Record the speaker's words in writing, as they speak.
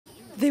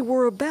They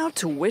were about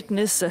to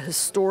witness a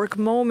historic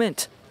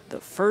moment. The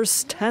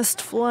first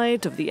test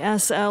flight of the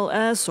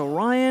SLS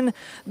Orion,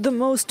 the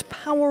most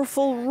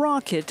powerful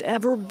rocket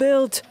ever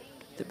built.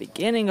 The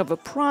beginning of a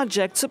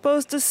project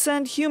supposed to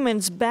send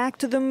humans back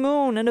to the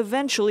moon and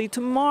eventually to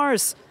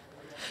Mars.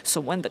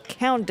 So when the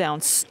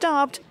countdown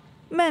stopped,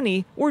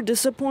 many were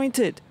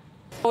disappointed.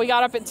 We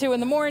got up at 2 in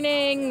the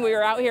morning. We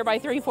were out here by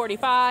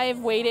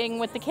 3:45 waiting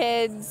with the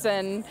kids.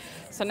 And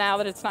so now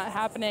that it's not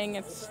happening,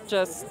 it's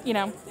just,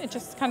 it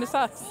just kind of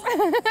sucks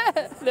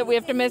that we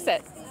have to miss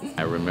it.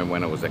 I remember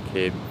when I was a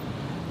kid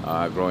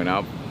growing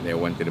up, they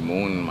went to the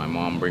moon. My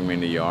mom bring me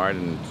in the yard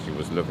and she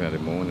was looking at the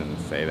moon and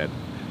say that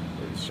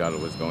the shuttle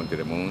was going to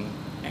the moon.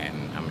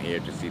 And I'm here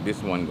to see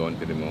this one going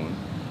to the moon,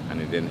 and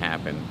it didn't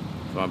happen.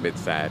 So I'm a bit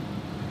sad,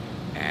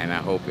 and I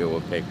hope it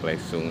will take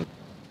place soon.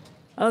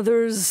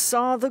 Others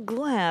saw the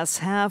glass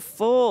half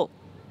full.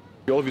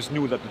 We always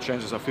knew that the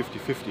chances are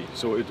 50-50,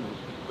 so it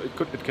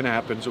can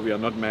happen, so we are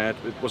not mad.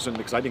 It was an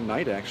exciting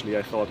night, actually.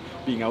 I thought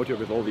being out here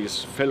with all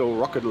these fellow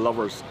rocket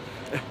lovers,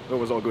 that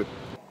was all good.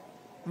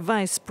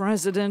 Vice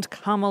President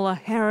Kamala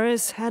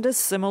Harris had a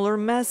similar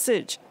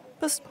message.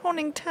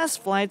 Postponing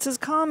test flights is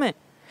common.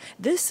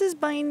 This is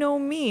by no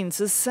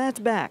means a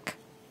setback.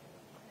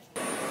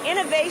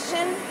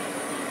 Innovation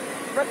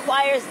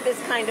requires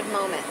this kind of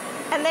moment.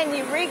 And then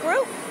you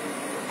regroup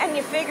and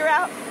you figure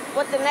out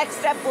what the next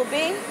step will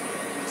be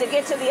to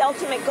get to the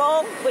ultimate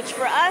goal, which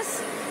for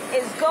us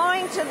is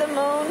going to the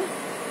moon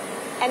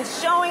and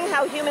showing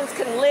how humans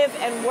can live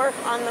and work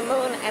on the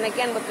moon, and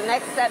again with the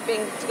next step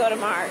being to go to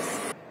Mars.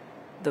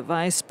 The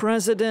vice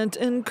president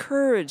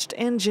encouraged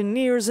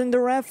engineers in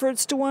their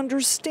efforts to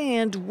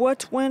understand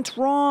what went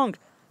wrong.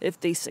 If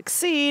they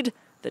succeed,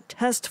 the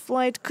test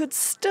flight could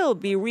still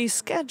be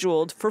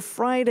rescheduled for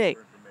Friday.